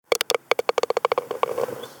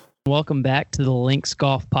Welcome back to the Lynx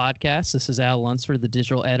Golf Podcast. This is Al Lunsford, the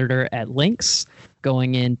digital editor at Lynx,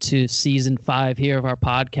 going into season 5 here of our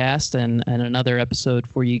podcast and another episode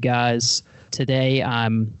for you guys. Today,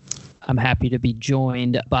 I'm happy to be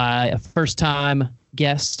joined by a first-time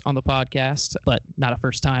guest on the podcast, but not a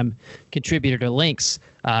first-time contributor to Lynx.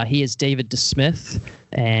 He is David DeSmith.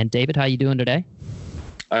 And David, how you doing today?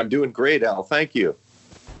 I'm doing great, Al. Thank you.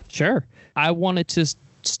 Sure. I wanted to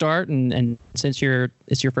start, and since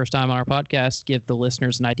it's your first time on our podcast, give the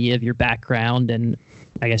listeners an idea of your background and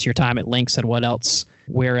I guess your time at Lynx and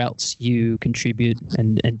where else you contribute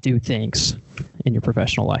and do things in your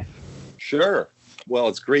professional life. Sure. Well,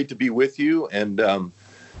 it's great to be with you. And,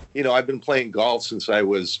 I've been playing golf since I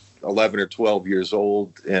was 11 or 12 years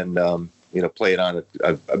old and, played on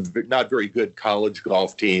a not very good college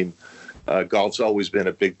golf team. Golf's always been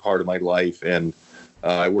a big part of my life. And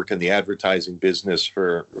I worked in the advertising business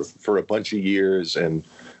for a bunch of years. And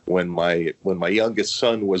when my youngest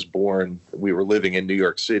son was born, we were living in New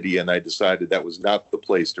York City, and I decided that was not the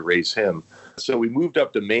place to raise him. So we moved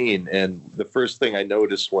up to Maine, and the first thing I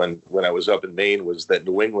noticed when I was up in Maine was that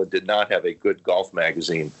New England did not have a good golf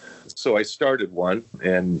magazine. So I started one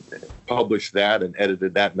and published that and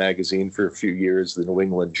edited that magazine for a few years, the New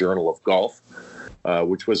England Journal of Golf.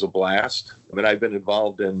 Which was a blast. I mean, I've been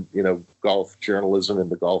involved in, golf journalism in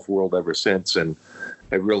the golf world ever since, and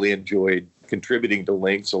I really enjoyed contributing to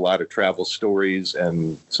Lynx, a lot of travel stories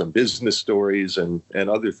and some business stories and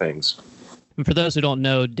other things. And for those who don't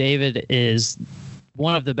know, David is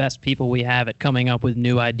one of the best people we have at coming up with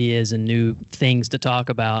new ideas and new things to talk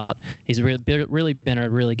about. He's really been a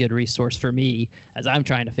really good resource for me as I'm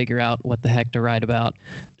trying to figure out what the heck to write about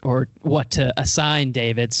or what to assign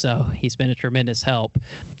David. So he's been a tremendous help.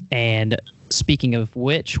 And speaking of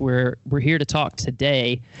which, we're here to talk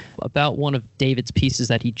today about one of David's pieces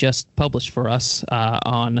that he just published for us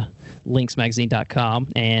on lynxmagazine.com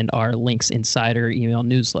and our Lynx Insider email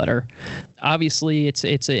newsletter. Obviously, it's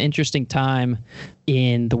an interesting time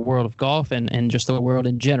in the world of golf and just the world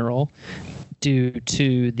in general due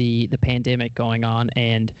to the pandemic going on.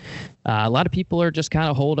 And a lot of people are just kind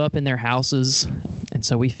of holed up in their houses. And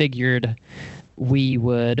so we figured we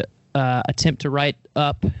would attempt to write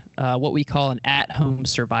up what we call an at-home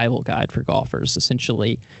survival guide for golfers,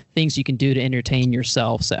 essentially things you can do to entertain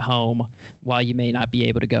yourselves at home while you may not be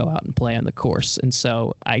able to go out and play on the course. And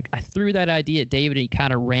so I threw that idea at David, and he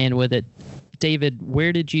kind of ran with it. David,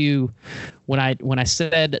 where did you, when I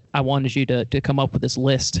said I wanted you to come up with this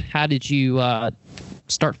list, how did you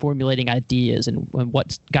start formulating ideas and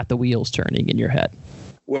what got the wheels turning in your head?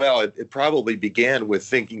 Well, it probably began with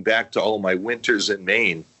thinking back to all my winters in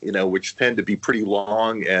Maine, which tend to be pretty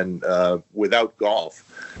long and without golf.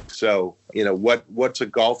 So, what's a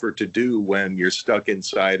golfer to do when you're stuck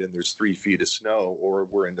inside and there's 3 feet of snow, or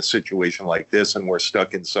we're in a situation like this and we're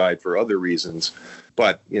stuck inside for other reasons.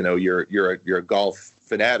 But, you're a golf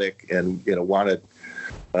fanatic and, want to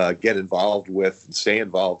stay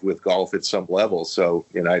involved with golf at some level. So,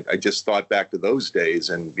 I just thought back to those days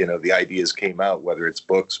and, the ideas came out, whether it's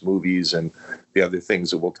books, movies, and the other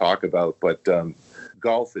things that we'll talk about. But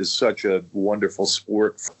golf is such a wonderful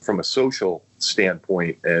sport from a social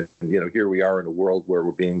standpoint. And, here we are in a world where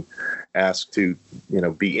we're being asked to,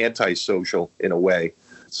 be antisocial in a way.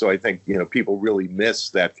 So I think, people really miss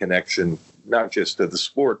that connection, not just to the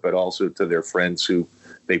sport, but also to their friends who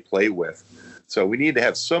they play with. So we need to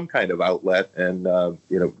have some kind of outlet, and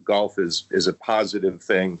golf is a positive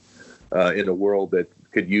thing in a world that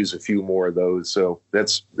could use a few more of those. So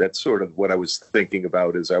that's sort of what I was thinking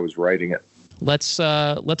about as I was writing it. Let's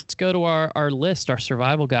go to our list, our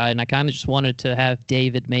survival guide, and I kind of just wanted to have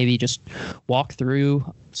David maybe just walk through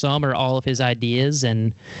some or all of his ideas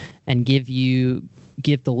and give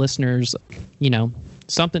the listeners,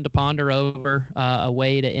 something to ponder over, a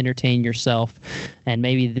way to entertain yourself, and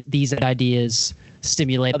maybe these ideas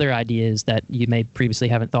stimulate other ideas that you may previously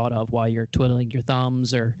haven't thought of while you're twiddling your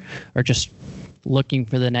thumbs or just looking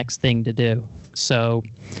for the next thing to do. So,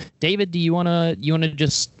 David, do you wanna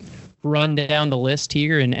just run down the list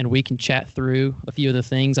here and we can chat through a few of the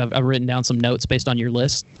things? I've written down some notes based on your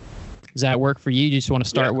list. Does that work for you? You just want to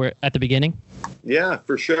start at the beginning? Yeah,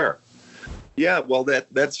 for sure. Yeah, well,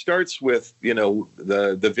 that starts with,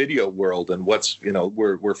 the video world and what's,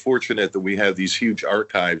 we're fortunate that we have these huge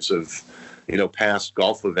archives of, past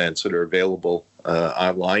golf events that are available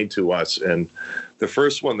online to us. And the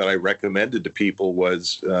first one that I recommended to people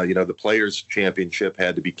was, the Players Championship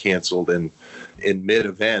had to be canceled in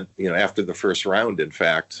mid-event, after the first round, in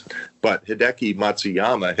fact. But Hideki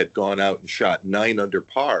Matsuyama had gone out and shot 9 under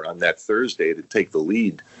par on that Thursday to take the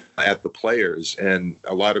lead at the players. And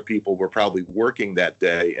a lot of people were probably working that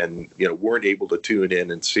day and, weren't able to tune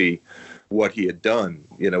in and see what he had done,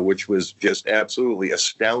 which was just absolutely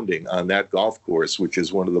astounding on that golf course, which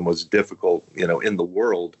is one of the most difficult, in the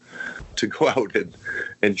world to go out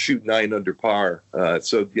and shoot 9 under par.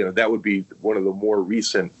 So, that would be one of the more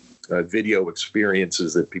recent video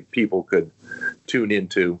experiences that people could tune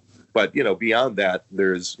into. But, beyond that,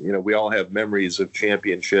 there's, we all have memories of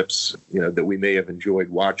championships, that we may have enjoyed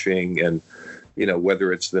watching. And,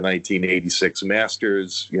 whether it's the 1986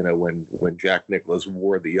 Masters, when Jack Nicklaus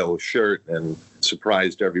wore the yellow shirt and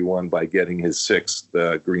surprised everyone by getting his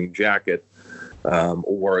 6th green jacket,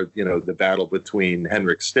 or, the battle between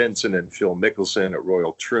Henrik Stenson and Phil Mickelson at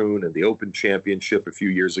Royal Troon and the Open Championship a few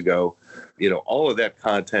years ago. All of that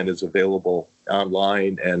content is available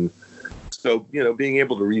online. And so, being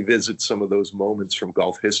able to revisit some of those moments from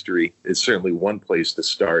golf history is certainly one place to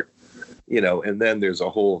start. And then there's a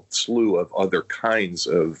whole slew of other kinds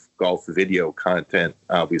of golf video content,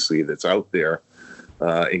 obviously, that's out there,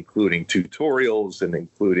 including tutorials and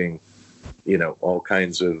including, all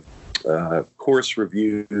kinds of course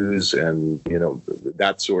reviews and,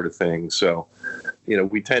 that sort of thing. So,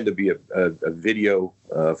 we tend to be a video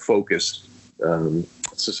focused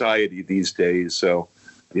society these days. So,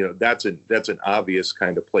 that's an obvious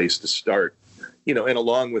kind of place to start. And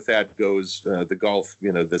along with that goes the golf,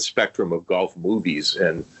 the spectrum of golf movies.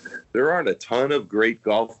 And there aren't a ton of great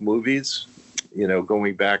golf movies,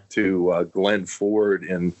 going back to Glenn Ford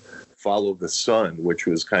and Follow the Sun, which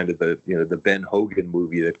was kind of the Ben Hogan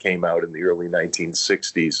movie that came out in the early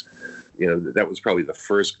 1960s. That was probably the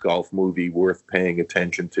first golf movie worth paying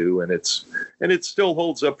attention to. And it still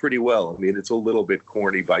holds up pretty well. I mean, it's a little bit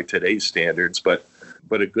corny by today's standards, but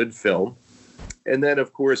a good film. And then,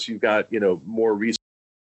 of course, you've got, more recent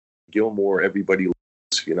Gilmore, Everybody Loves.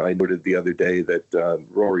 I noted the other day that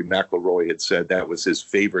Rory McIlroy had said that was his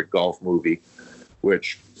favorite golf movie,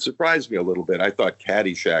 which surprised me a little bit. I thought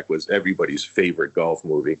Caddyshack was everybody's favorite golf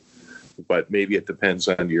movie, but maybe it depends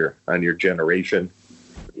on your generation.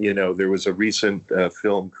 There was a recent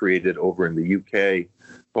film created over in the UK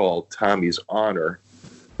called Tommy's Honor,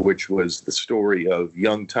 which was the story of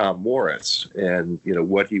young Tom Morris and,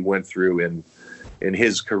 what he went through in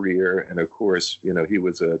his career. And of course, he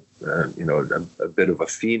was a bit of a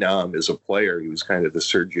phenom as a player. He was kind of the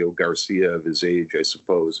Sergio Garcia of his age, I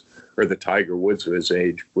suppose, or the Tiger Woods of his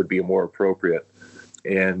age would be more appropriate.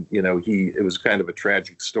 And, it was kind of a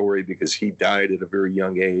tragic story because he died at a very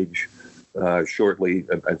young age, shortly,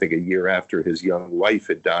 I think a year after his young wife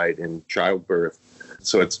had died in childbirth.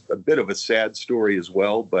 So it's a bit of a sad story as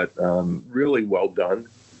well, but really well done.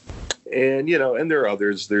 And, and there are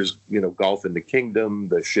others. There's, Golf in the Kingdom,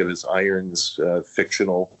 the Chivas Irons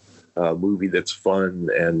fictional movie that's fun,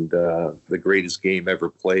 and The Greatest Game Ever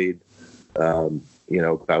Played,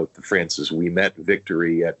 about the Francis Ouimet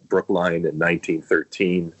victory at Brookline in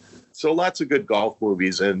 1913. So lots of good golf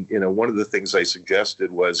movies. And, one of the things I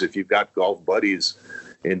suggested was if you've got golf buddies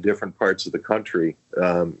in different parts of the country,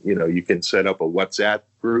 you can set up a WhatsApp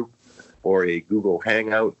group or a Google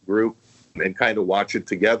Hangout group and kind of watch it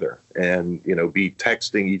together and, be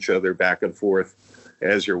texting each other back and forth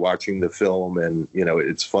as you're watching the film. And,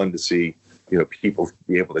 it's fun to see, people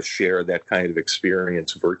be able to share that kind of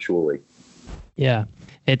experience virtually. Yeah,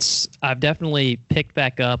 I've definitely picked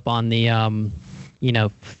back up on the,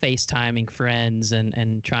 FaceTiming friends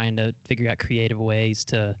and trying to figure out creative ways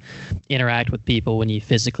to interact with people when you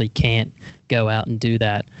physically can't go out and do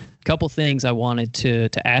that. A couple things I wanted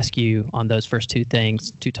to ask you on those first two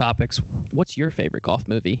topics. What's your favorite golf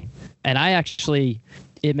movie? And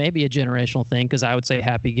it may be a generational thing because I would say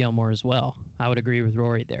Happy Gilmore as well. I would agree with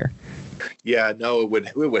Rory there. Yeah, no,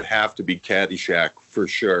 it would have to be Caddyshack for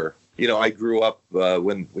sure. I grew up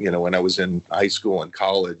when I was in high school and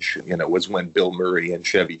college, was when Bill Murray and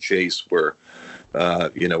Chevy Chase were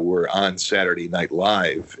on Saturday Night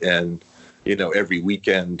Live. And, every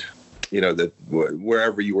weekend, that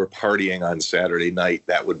wherever you were partying on Saturday night,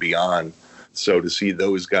 that would be on. So to see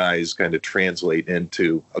those guys kind of translate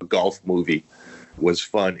into a golf movie was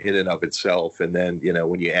fun in and of itself. And then,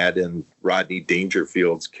 when you add in Rodney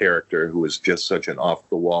Dangerfield's character, who was just such an off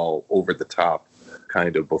the wall, over the top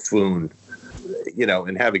kind of buffoon,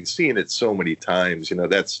 and having seen it so many times,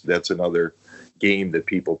 that's another game that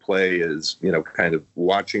people play is, kind of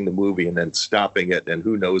watching the movie and then stopping it. And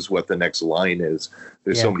who knows what the next line is.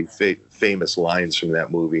 There's so many famous lines from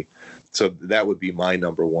that movie. So that would be my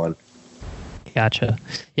number one. Gotcha.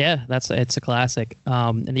 Yeah, it's a classic.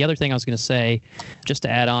 And the other thing I was going to say, just to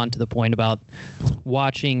add on to the point about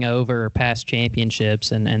watching over past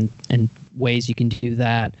championships and ways you can do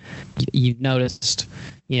that, you've noticed,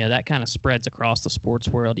 that kind of spreads across the sports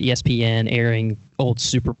world. ESPN airing old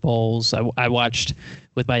Super Bowls. I watched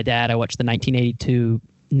with my dad. I watched the 1982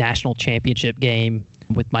 national championship game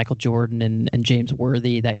with Michael Jordan and James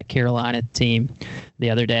Worthy, that Carolina team, the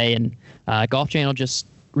other day. And Golf Channel just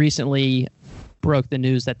recently broke the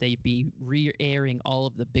news that they'd be re-airing all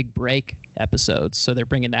of the Big Break episodes. So they're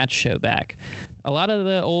bringing that show back. A lot of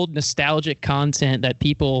the old nostalgic content that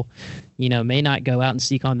people, may not go out and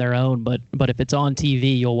seek on their own, but if it's on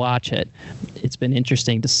TV, you'll watch it. It's been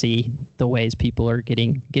interesting to see the ways people are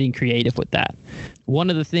getting creative with that. One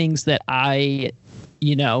of the things that I,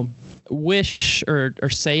 wish or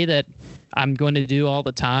say that I'm going to do all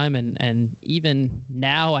the time, and even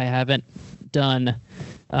now I haven't done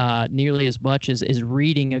nearly as much as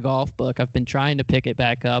reading a golf book. I've been trying to pick it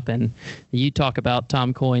back up, and you talk about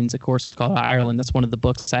Tom Coyne's A Course Called Ireland. That's one of the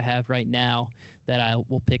books I have right now that I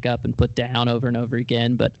will pick up and put down over and over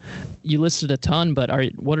again. But you listed a ton, but are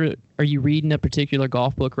you reading a particular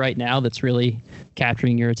golf book right now that's really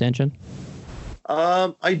capturing your attention?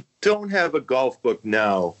 I don't have a golf book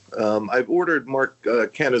now. I've ordered Mark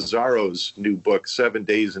Canizzaro's new book, 7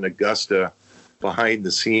 Days in Augusta, Behind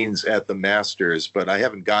the Scenes at the Masters, but I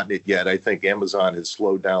haven't gotten it yet. I think Amazon has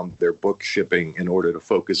slowed down their book shipping in order to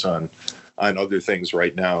focus on other things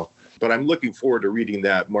right now. But I'm looking forward to reading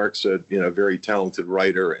that. Mark's a very talented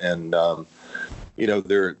writer, and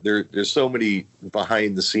there's so many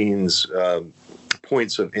behind the scenes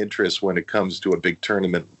points of interest when it comes to a big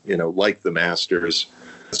tournament, like the Masters.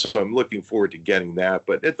 So I'm looking forward to getting that.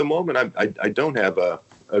 But at the moment, I don't have a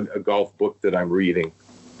golf book that I'm reading.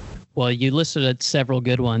 Well, you listed several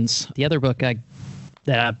good ones. The other book that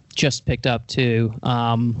I just picked up too,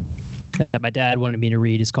 that my dad wanted me to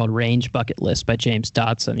read, is called Range Bucket List by James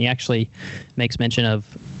Dodson. He actually makes mention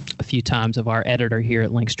of a few times of our editor here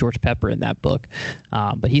at Links, George Pepper, in that book.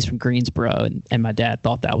 But he's from Greensboro, and my dad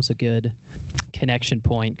thought that was a good connection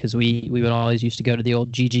point because we would always used to go to the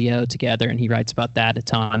old GGO together, and he writes about that a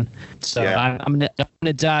ton. So yeah. I'm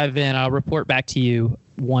gonna dive in. I'll report back to you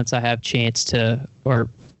once I have chance to, or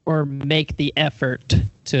make the effort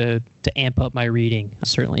to amp up my reading. I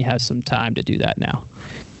certainly have some time to do that now.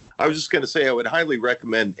 I was just going to say I would highly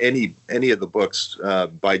recommend any of the books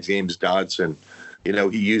by James Dodson.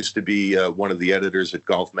 He used to be one of the editors at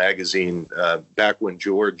Golf Magazine back when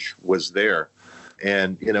George was there,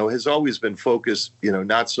 and has always been focused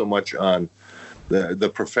not so much on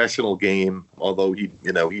the professional game, although he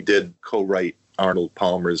did co-write Arnold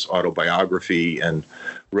Palmer's autobiography and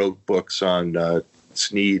wrote books on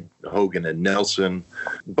Snead, Hogan, and Nelson,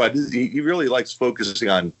 but he really likes focusing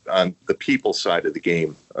on the people side of the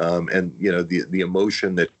game, and the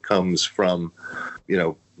emotion that comes from,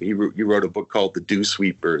 he wrote a book called The Dew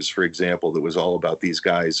Sweepers, for example, that was all about these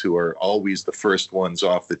guys who are always the first ones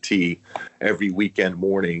off the tee every weekend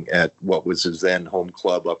morning at what was his then home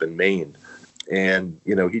club up in Maine, and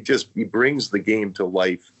he brings the game to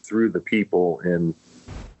life through the people in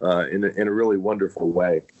a really wonderful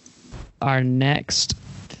way. Our next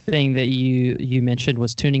thing that you mentioned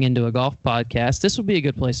was tuning into a golf podcast. This would be a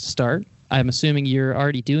good place to start. I'm assuming you're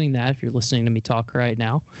already doing that if you're listening to me talk right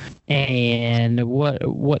now. And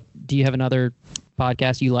what do you have another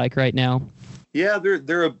podcast you like right now? Yeah,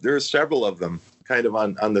 there are several of them, kind of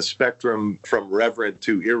on the spectrum from reverent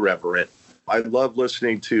to irreverent. I love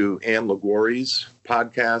listening to Ann Liguori's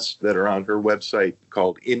podcasts that are on her website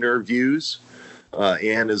called Interviews.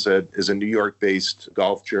 Ann is a New York-based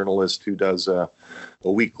golf journalist who does a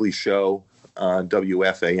weekly show on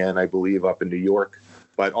WFAN, I believe, up in New York.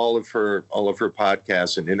 But all of her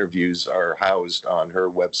podcasts and interviews are housed on her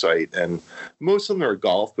website, and most of them are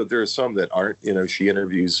golf, but there are some that aren't. She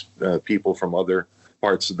interviews people from other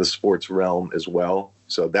parts of the sports realm as well,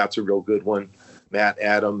 so that's a real good one. Matt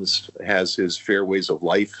Adams has his Fairways of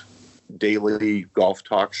Life daily golf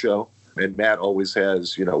talk show. And Matt always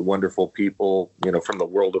has, wonderful people, from the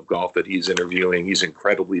world of golf that he's interviewing. He's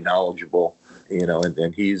incredibly knowledgeable,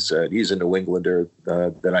 and he's a New Englander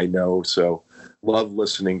that I know. So love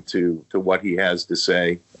listening to what he has to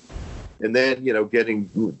say. And then,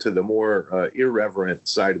 getting to the more irreverent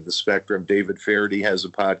side of the spectrum, David Feherty has a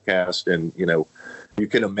podcast, and, you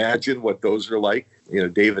can imagine what those are like.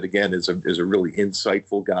 David, again, is a really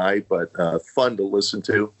insightful guy, but fun to listen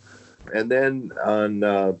to. And then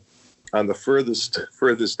on the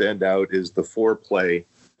furthest end out is the Foreplay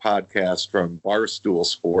podcast from Barstool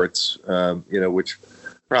Sports, which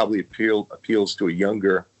probably appeals to a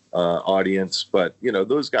younger audience. But,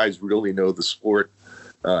 those guys really know the sport,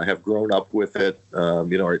 have grown up with it,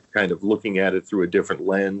 are kind of looking at it through a different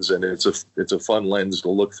lens, and it's a fun lens to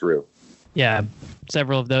look through. Yeah,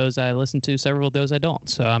 several of those I listen to, several of those I don't.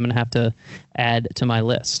 So I'm going to have to add to my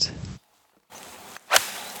list.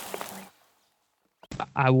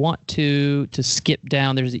 I want to skip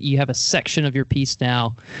down. You have a section of your piece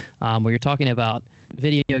now where you're talking about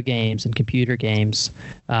video games and computer games.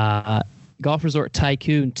 Golf Resort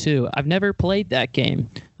Tycoon 2. I've never played that game,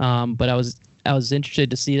 but I was interested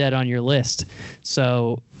to see that on your list.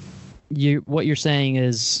 So what you're saying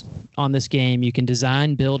is on this game, you can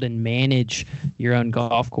design, build, and manage your own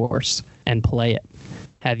golf course and play it.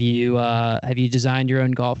 Have you designed your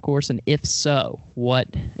own golf course? And if so, what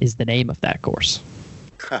is the name of that course?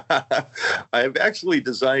 I've actually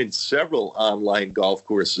designed several online golf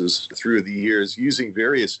courses through the years using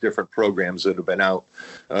various different programs that have been out.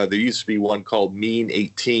 There used to be one called Mean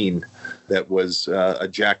 18 that was a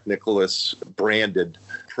Jack Nicklaus branded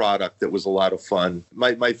product that was a lot of fun.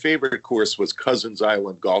 My favorite course was Cousins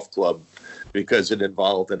Island Golf Club because it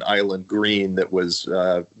involved an island green that was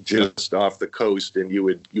just off the coast, and you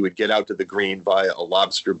would get out to the green via a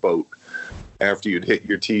lobster boat after you'd hit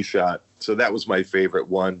your tee shot. So that was my favorite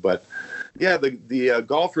one. But yeah, the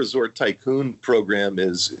Golf Resort Tycoon program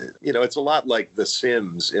is, it's a lot like The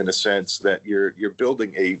Sims in a sense that you're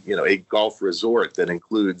building a golf resort that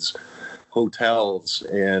includes hotels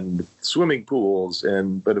and swimming pools,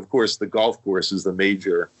 but of course the golf course is the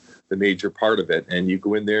major part of it. And you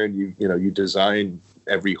go in there and you design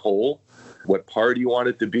every hole. What par do you want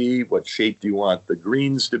it to be? What shape do you want the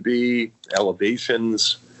greens to be?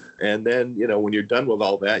 Elevations. And then, when you're done with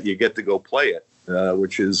all that, you get to go play it,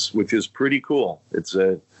 which is pretty cool.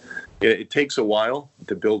 It takes a while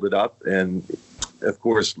to build it up. And of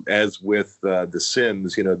course, as with The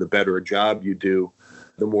Sims, the better a job you do,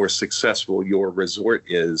 the more successful your resort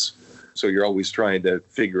is. So you're always trying to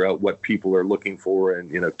figure out what people are looking for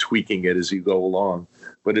and, tweaking it as you go along.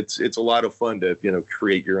 But it's a lot of fun to,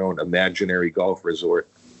 create your own imaginary golf resort.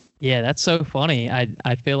 Yeah, that's so funny.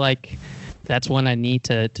 I feel like that's one I need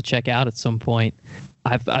to check out at some point.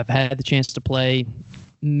 I've had the chance to play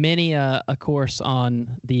many a course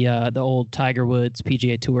on the old Tiger Woods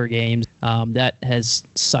PGA Tour games. That has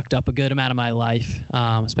sucked up a good amount of my life,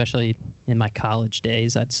 especially in my college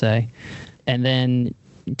days, I'd say. And then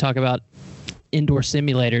you talk about indoor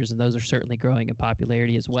simulators, and those are certainly growing in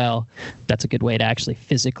popularity as well. That's a good way to actually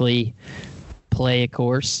physically play a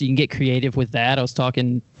course. You can get creative with that. I was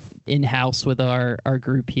talking in-house with our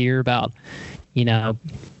group here about,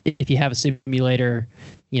 if you have a simulator,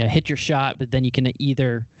 hit your shot, but then you can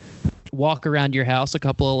either walk around your house a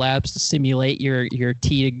couple of laps to simulate your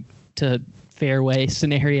tee to fairway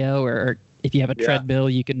scenario, or if you have a treadmill,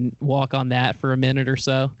 you can walk on that for a minute or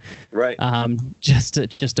so. Right. Just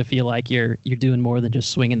to feel like you're doing more than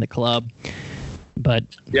just swinging the club. But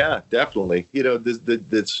yeah, definitely.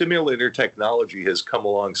 The simulator technology has come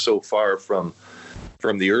along so far from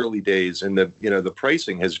the early days, and the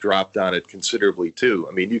pricing has dropped on it considerably too.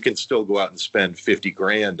 I mean, you can still go out and spend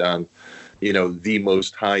 $50,000 on, the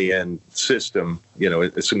most high-end system,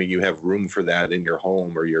 assuming you have room for that in your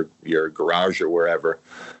home or your garage or wherever.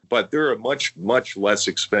 But there are much, much less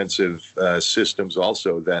expensive systems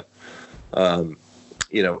also that,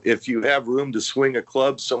 if you have room to swing a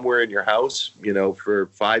club somewhere in your house, for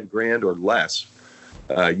 $5,000 or less,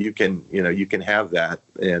 you can have that.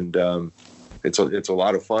 And it's a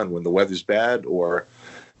lot of fun when the weather's bad or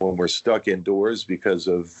when we're stuck indoors because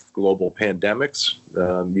of global pandemics.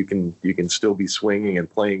 You can still be swinging and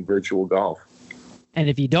playing virtual golf. And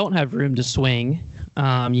if you don't have room to swing,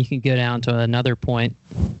 you can go down to another point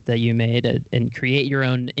that you made and create your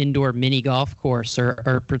own indoor mini golf course,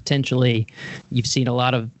 or potentially you've seen a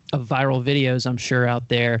lot of viral videos, I'm sure, out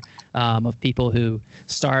there of people who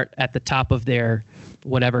start at the top of their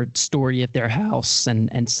whatever story at their house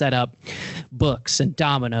and set up books and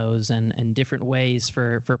dominoes and different ways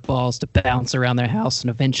for balls to bounce around their house and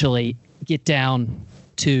eventually get down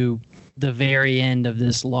to the very end of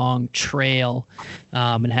this long trail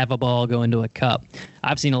and have a ball go into a cup.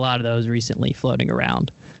 I've seen a lot of those recently floating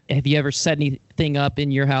around. Have you ever set anything up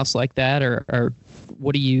in your house like that, or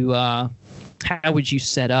what do you how would you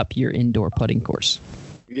set up your indoor putting course?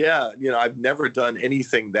 Yeah, I've never done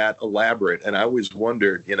anything that elaborate, and I always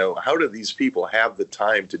wondered, how do these people have the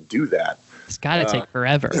time to do that? It's got to take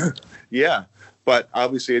forever. Yeah, but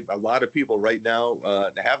obviously a lot of people right now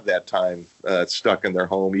have that time stuck in their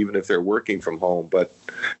home, even if they're working from home. But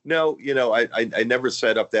no, I never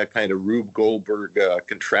set up that kind of Rube Goldberg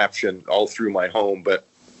contraption all through my home. But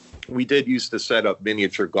we did used to set up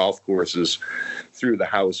miniature golf courses through the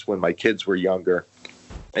house when my kids were younger.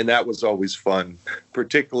 And that was always fun,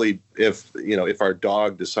 particularly if our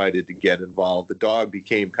dog decided to get involved. The dog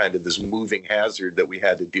became kind of this moving hazard that we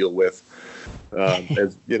had to deal with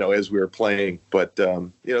as we were playing. But,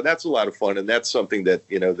 that's a lot of fun. And that's something that,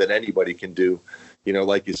 that anybody can do.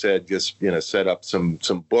 Like you said, just, set up some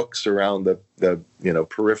books around the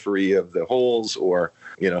periphery of the holes, or,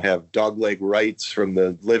 have dogleg rights from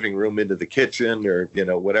the living room into the kitchen, or,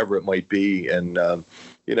 whatever it might be. And,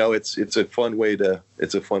 it's a fun way to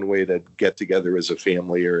get together as a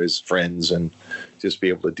family or as friends and just be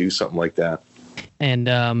able to do something like that. And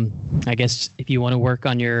I guess if you want to work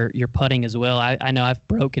on your putting as well, I know I've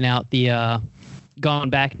broken out gone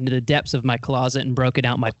back into the depths of my closet and broken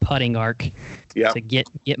out my putting arc to get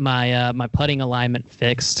my my putting alignment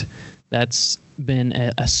fixed. That's been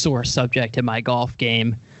a sore subject in my golf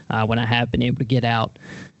game when I have been able to get out.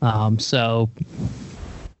 So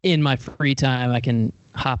in my free time, I can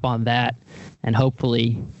hop on that and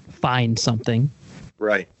hopefully find something.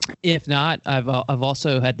 Right. If not, I've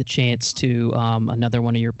also had the chance to another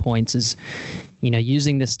one of your points is,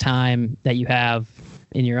 using this time that you have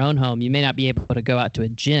in your own home. You may not be able to go out to a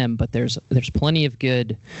gym, but there's plenty of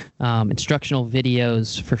good instructional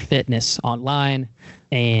videos for fitness online,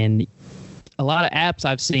 and a lot of apps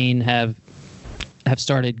I've seen have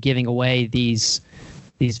started giving away these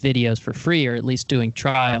videos for free, or at least doing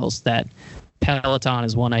trials. That Peloton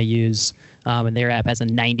is one I use, and their app has a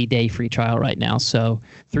 90-day free trial right now. So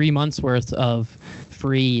 3 months worth of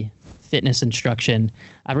free fitness instruction.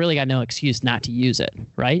 I've really got no excuse not to use it,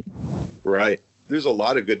 right? Right. There's a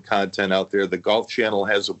lot of good content out there. The Golf Channel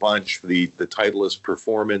has a bunch. The Titleist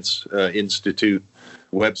Performance Institute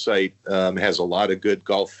website has a lot of good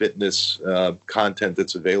golf fitness content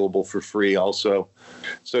that's available for free also.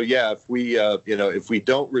 So yeah, if we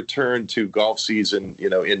don't return to golf season,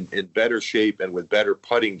 in better shape and with better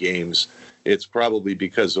putting games, it's probably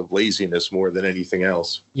because of laziness more than anything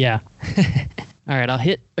else. Yeah. All right, I'll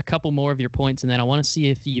hit a couple more of your points, and then I want to see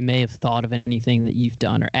if you may have thought of anything that you've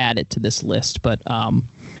done or added to this list. But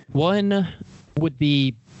one would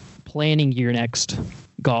be planning your next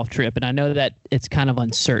golf trip. And I know that it's kind of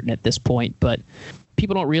uncertain at this point, but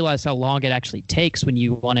people don't realize how long it actually takes when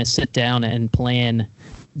you want to sit down and plan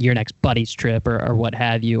your next buddy's trip or what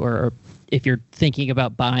have you, or if you're thinking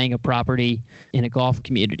about buying a property in a golf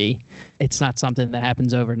community. It's not something that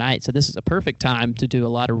happens overnight. So this is a perfect time to do a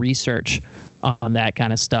lot of research on that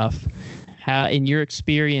kind of stuff. How, in your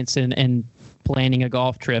experience in planning a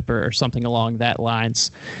golf trip or something along that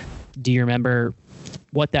lines, do you remember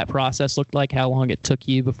what that process looked like? How long it took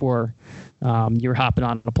you before you were hopping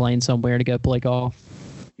on a plane somewhere to go play golf?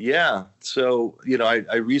 Yeah. So,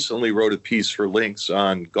 I recently wrote a piece for Links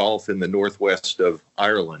on golf in the northwest of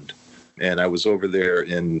Ireland. And I was over there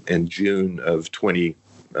in June of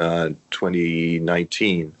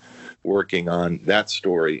 2019 working on that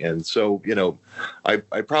story. And so,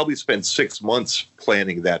 I probably spent 6 months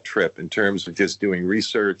planning that trip in terms of just doing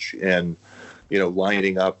research and,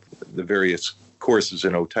 lining up the various courses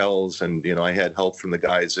and hotels. And, I had help from the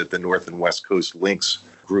guys at the North and West Coast Links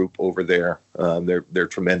group over there. They're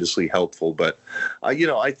tremendously helpful. But,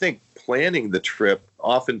 I think planning the trip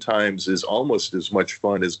oftentimes is almost as much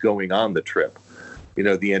fun as going on the trip.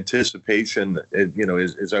 The anticipation,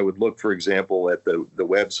 as I would look, for example, at the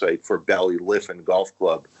website for Ballyliffin Golf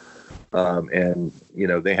Club. And,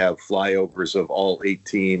 they have flyovers of all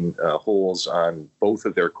 18 holes on both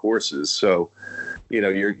of their courses. So,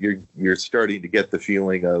 you're starting to get the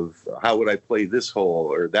feeling of how would I play this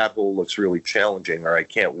hole, or that hole looks really challenging, or I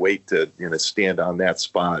can't wait to, stand on that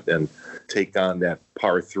spot and take on that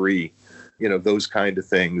par 3, those kind of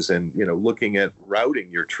things. And, looking at routing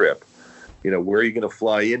your trip, where are you going to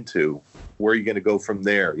fly into? Where are you going to go from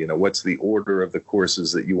there? What's the order of the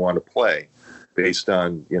courses that you want to play based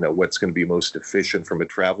on, what's going to be most efficient from a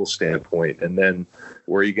travel standpoint? And then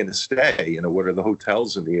where are you going to stay? What are the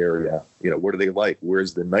hotels in the area? What are they like?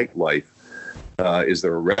 Where's the nightlife? Is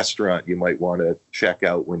there a restaurant you might want to check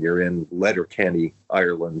out when you're in Letterkenny,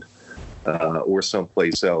 Ireland, or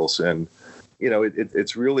someplace else? And,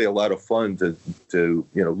 it's really a lot of fun to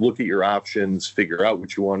look at your options, figure out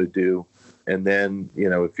what you want to do. And then,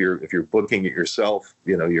 if you're booking it yourself,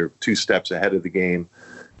 you're 2 steps ahead of the game.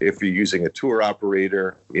 If you're using a tour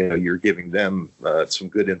operator, you're giving them some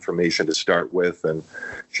good information to start with, and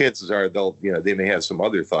chances are they may have some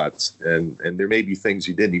other thoughts, and there may be things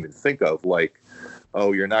you didn't even think of, like,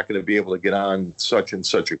 oh, you're not going to be able to get on such and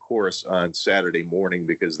such a course on Saturday morning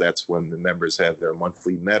because that's when the members have their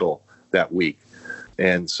monthly medal that week.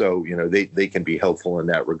 And so, they can be helpful in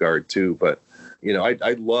that regard too. But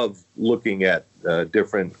I love looking at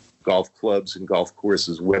different golf clubs and golf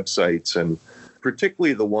courses websites, and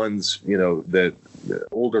particularly the ones, that the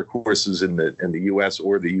older courses in the U.S.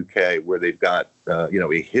 or the U.K. where they've got,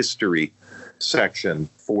 a history section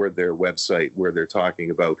for their website where they're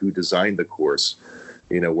talking about who designed the course,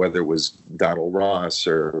 whether it was Donald Ross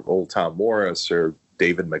or Old Tom Morris or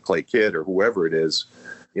David McClay Kidd or whoever it is.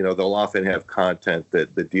 They'll often have content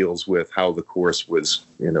that deals with how the course was,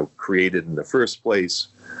 created in the first place,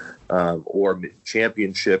 or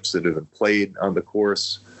championships that have been played on the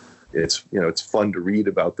course. It's fun to read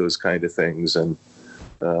about those kind of things and,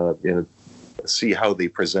 see how they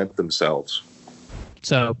present themselves.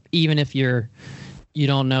 So even if you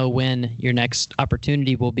don't know when your next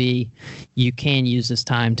opportunity will be, you can use this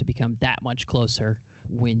time to become that much closer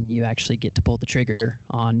when you actually get to pull the trigger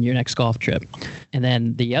on your next golf trip. And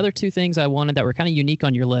then the other two things I wanted that were kind of unique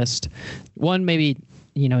on your list, one maybe,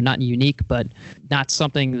 not unique, but not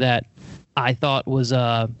something that I thought was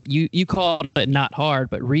you called it not hard,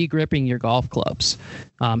 but re-gripping your golf clubs.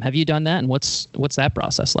 Have you done that, and what's that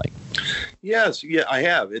process like? Yes, yeah, I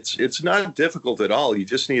have. It's not difficult at all. You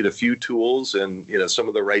just need a few tools and some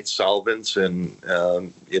of the right solvents and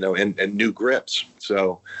and new grips.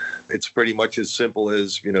 So it's pretty much as simple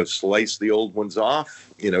as slice the old ones off.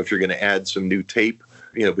 If you're going to add some new tape,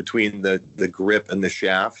 between the grip and the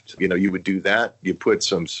shaft, you would do that. You put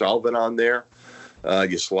some solvent on there.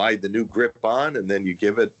 You slide the new grip on, and then you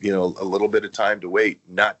give it, a little bit of time to wait.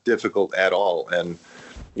 Not difficult at all. And,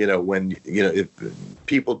 if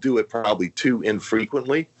people do it probably too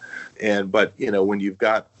infrequently, but when you've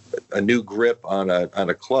got a new grip on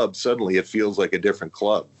a club, suddenly it feels like a different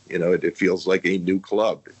club. It feels like a new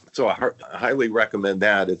club. So I highly recommend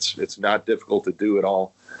that. It's not difficult to do at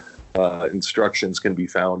all. Instructions can be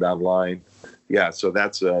found online. Yeah. So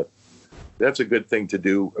that's a good thing to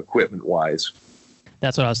do equipment wise.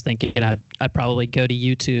 That's what I was thinking. I'd probably go to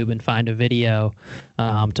YouTube and find a video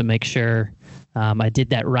to make sure I did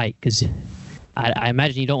that right, because I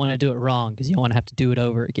imagine you don't want to do it wrong because you don't want to have to do it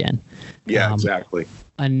over again. Yeah, exactly.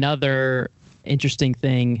 Another interesting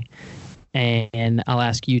thing, and I'll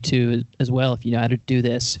ask you too as well if you know how to do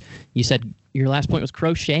this. You said your last point was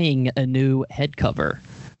crocheting a new head cover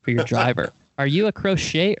for your driver. Are you a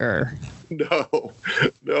crocheter? No.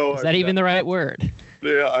 Is that even the right word?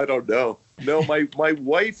 Yeah, I don't know. No, my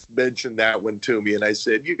wife mentioned that one to me, and I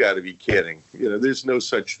said, you got to be kidding. There's no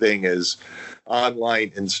such thing as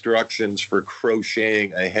online instructions for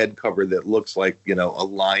crocheting a head cover that looks like, a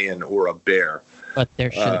lion or a bear. But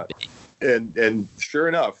there should be. And sure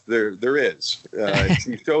enough, there is.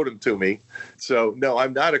 She showed them to me. So, no,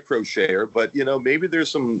 I'm not a crocheter, but, maybe there's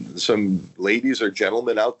some ladies or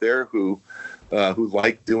gentlemen out there who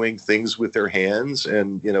like doing things with their hands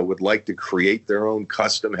and, would like to create their own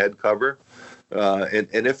custom head cover.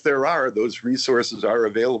 And if there are, those resources are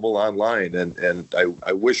available online, and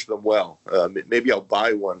I wish them well. Maybe I'll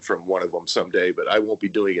buy one from one of them someday, but I won't be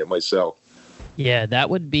doing it myself. Yeah, that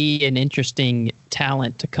would be an interesting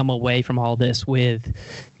talent to come away from all this with.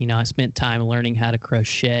 I spent time learning how to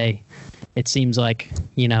crochet. It seems like,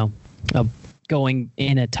 going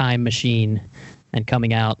in a time machine and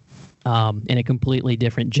coming out in a completely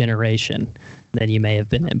different generation than you may have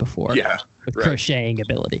been in before. Yeah, with right. Crocheting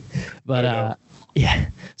ability. But yeah,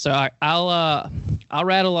 so I'll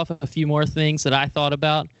rattle off a few more things that I thought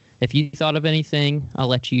about. If you thought of anything, I'll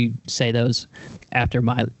let you say those after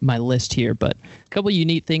my list here. But a couple of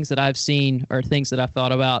unique things that I've seen or things that I've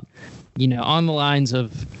thought about, on the lines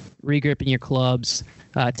of regripping your clubs,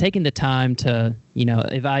 taking the time to,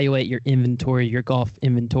 evaluate your inventory, your golf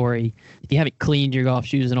inventory. If you haven't cleaned your golf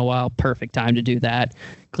shoes in a while, perfect time to do that.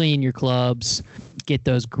 Clean your clubs, get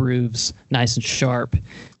those grooves nice and sharp.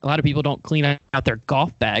 A lot of people don't clean out their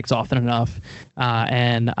golf bags often enough,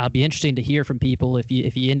 and I'll be interested to hear from people if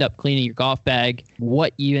you end up cleaning your golf bag,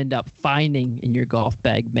 what you end up finding in your golf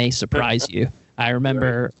bag may surprise you. I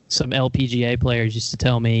remember some LPGA players used to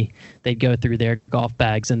tell me they'd go through their golf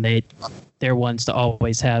bags and they're ones to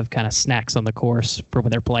always have kind of snacks on the course for when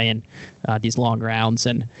they're playing these long rounds.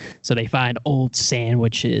 And so they find old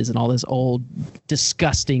sandwiches and all this old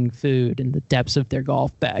disgusting food in the depths of their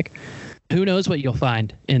golf bag. Who knows what you'll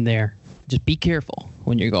find in there? Just be careful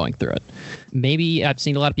when you're going through it. Maybe I've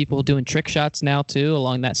seen a lot of people doing trick shots now too,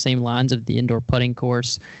 along that same lines of the indoor putting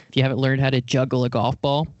course. If you haven't learned how to juggle a golf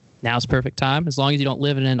ball, now's perfect time. As long as you don't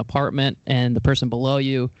live in an apartment and the person below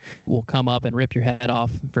you will come up and rip your head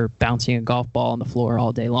off for bouncing a golf ball on the floor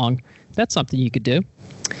all day long. That's something you could do.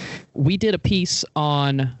 We did a piece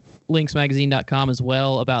on linksmagazine.com as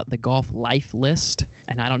well about the golf life list.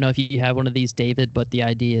 And I don't know if you have one of these, David, but the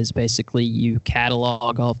idea is basically you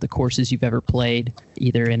catalog all of the courses you've ever played,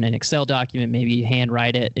 either in an Excel document, maybe you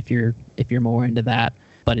handwrite it if you're more into that.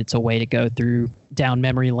 But it's a way to go through down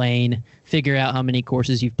memory lane, figure out how many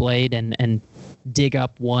courses you've played, and dig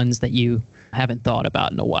up ones that you haven't thought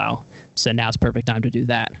about in a while. So now's the perfect time to do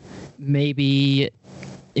that. Maybe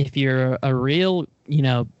if you're a real,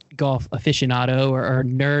 golf aficionado or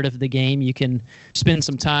nerd of the game, you can spend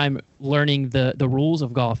some time learning the rules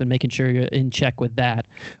of golf and making sure you're in check with that,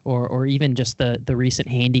 or even just the recent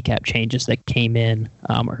handicap changes that came in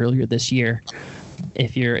earlier this year.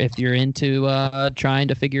 If you're into trying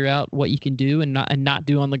to figure out what you can do and not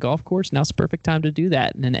do on the golf course, now's the perfect time to do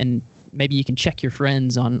that. And maybe you can check your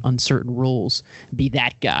friends on certain rules. Be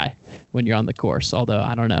that guy when you're on the course. Although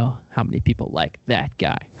I don't know how many people like that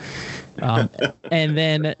guy. And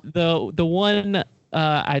then the one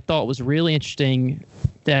I thought was really interesting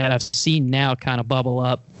that I've seen now kind of bubble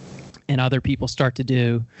up and other people start to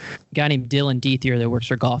do. A guy named Dylan Dethier that works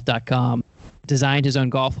for golf.com designed his own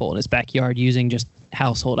golf hole in his backyard using just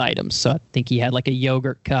household items. So I think he had like a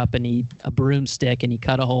yogurt cup and a broomstick, and he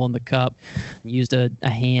cut a hole in the cup, used a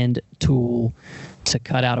hand tool to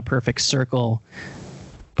cut out a perfect circle,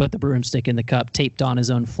 put the broomstick in the cup, taped on his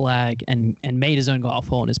own flag, and made his own golf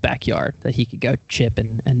hole in his backyard that he could go chip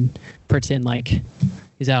and pretend like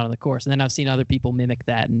he's out on the course. And then I've seen other people mimic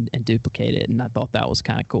that and duplicate it, and I thought that was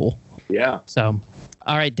kind of cool. Yeah. So,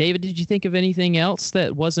 all right, David, did you think of anything else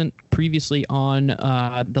that wasn't previously on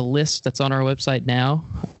the list that's on our website now?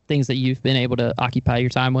 Things that you've been able to occupy your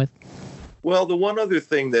time with? Well, the one other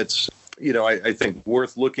thing that's, I think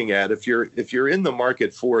worth looking at, if you're in the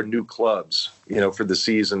market for new clubs, for the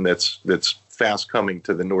season that's fast coming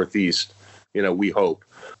to the Northeast, we hope,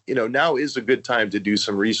 now is a good time to do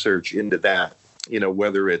some research into that,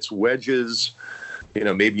 whether it's wedges,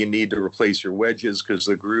 maybe you need to replace your wedges because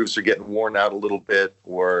the grooves are getting worn out a little bit,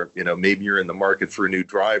 or, maybe you're in the market for a new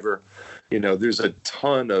driver. There's a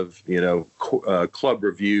ton of, club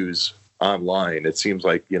reviews online. It seems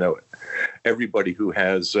like, everybody who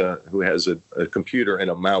has a computer and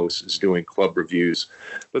a mouse is doing club reviews,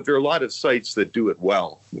 but there are a lot of sites that do it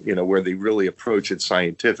well, where they really approach it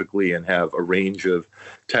scientifically and have a range of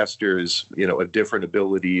testers, of different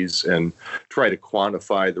abilities, and try to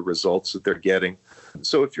quantify the results that they're getting.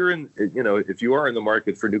 So if you're if you are in the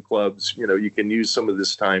market for new clubs, you can use some of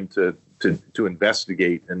this time to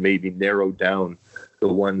investigate and maybe narrow down the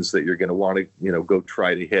ones that you're going to want to, go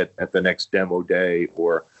try to hit at the next demo day,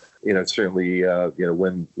 or, certainly,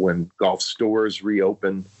 when golf stores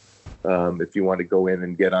reopen, if you want to go in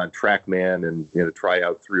and get on TrackMan and, try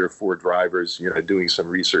out 3 or 4 drivers, doing some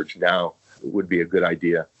research now would be a good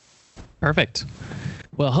idea. Perfect.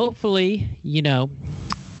 Well, hopefully,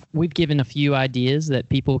 we've given a few ideas that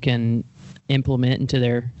people can implement into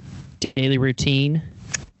their daily routine,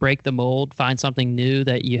 break the mold, find something new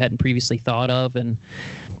that you hadn't previously thought of. And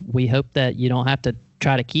we hope that you don't have to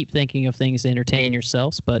try to keep thinking of things to entertain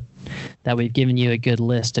yourselves, but that we've given you a good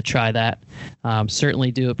list to try that.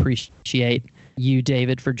 Certainly do appreciate you,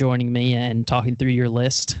 David, for joining me and talking through your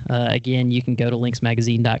list. Again, you can go to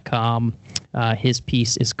linksmagazine.com. His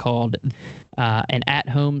piece is called An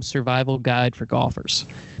At-Home Survival Guide for Golfers.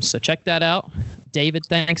 So check that out. David,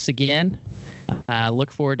 thanks again. I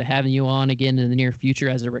look forward to having you on again in the near future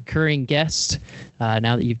as a recurring guest,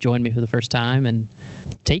 now that you've joined me for the first time. And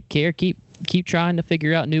take care. Keep trying to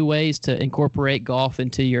figure out new ways to incorporate golf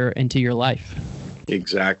into your life.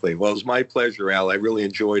 Exactly. Well, it was my pleasure, Al. I really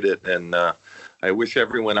enjoyed it, and I wish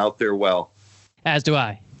everyone out there well. As do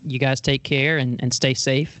I. You guys take care and stay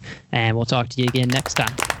safe, and we'll talk to you again next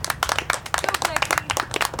time.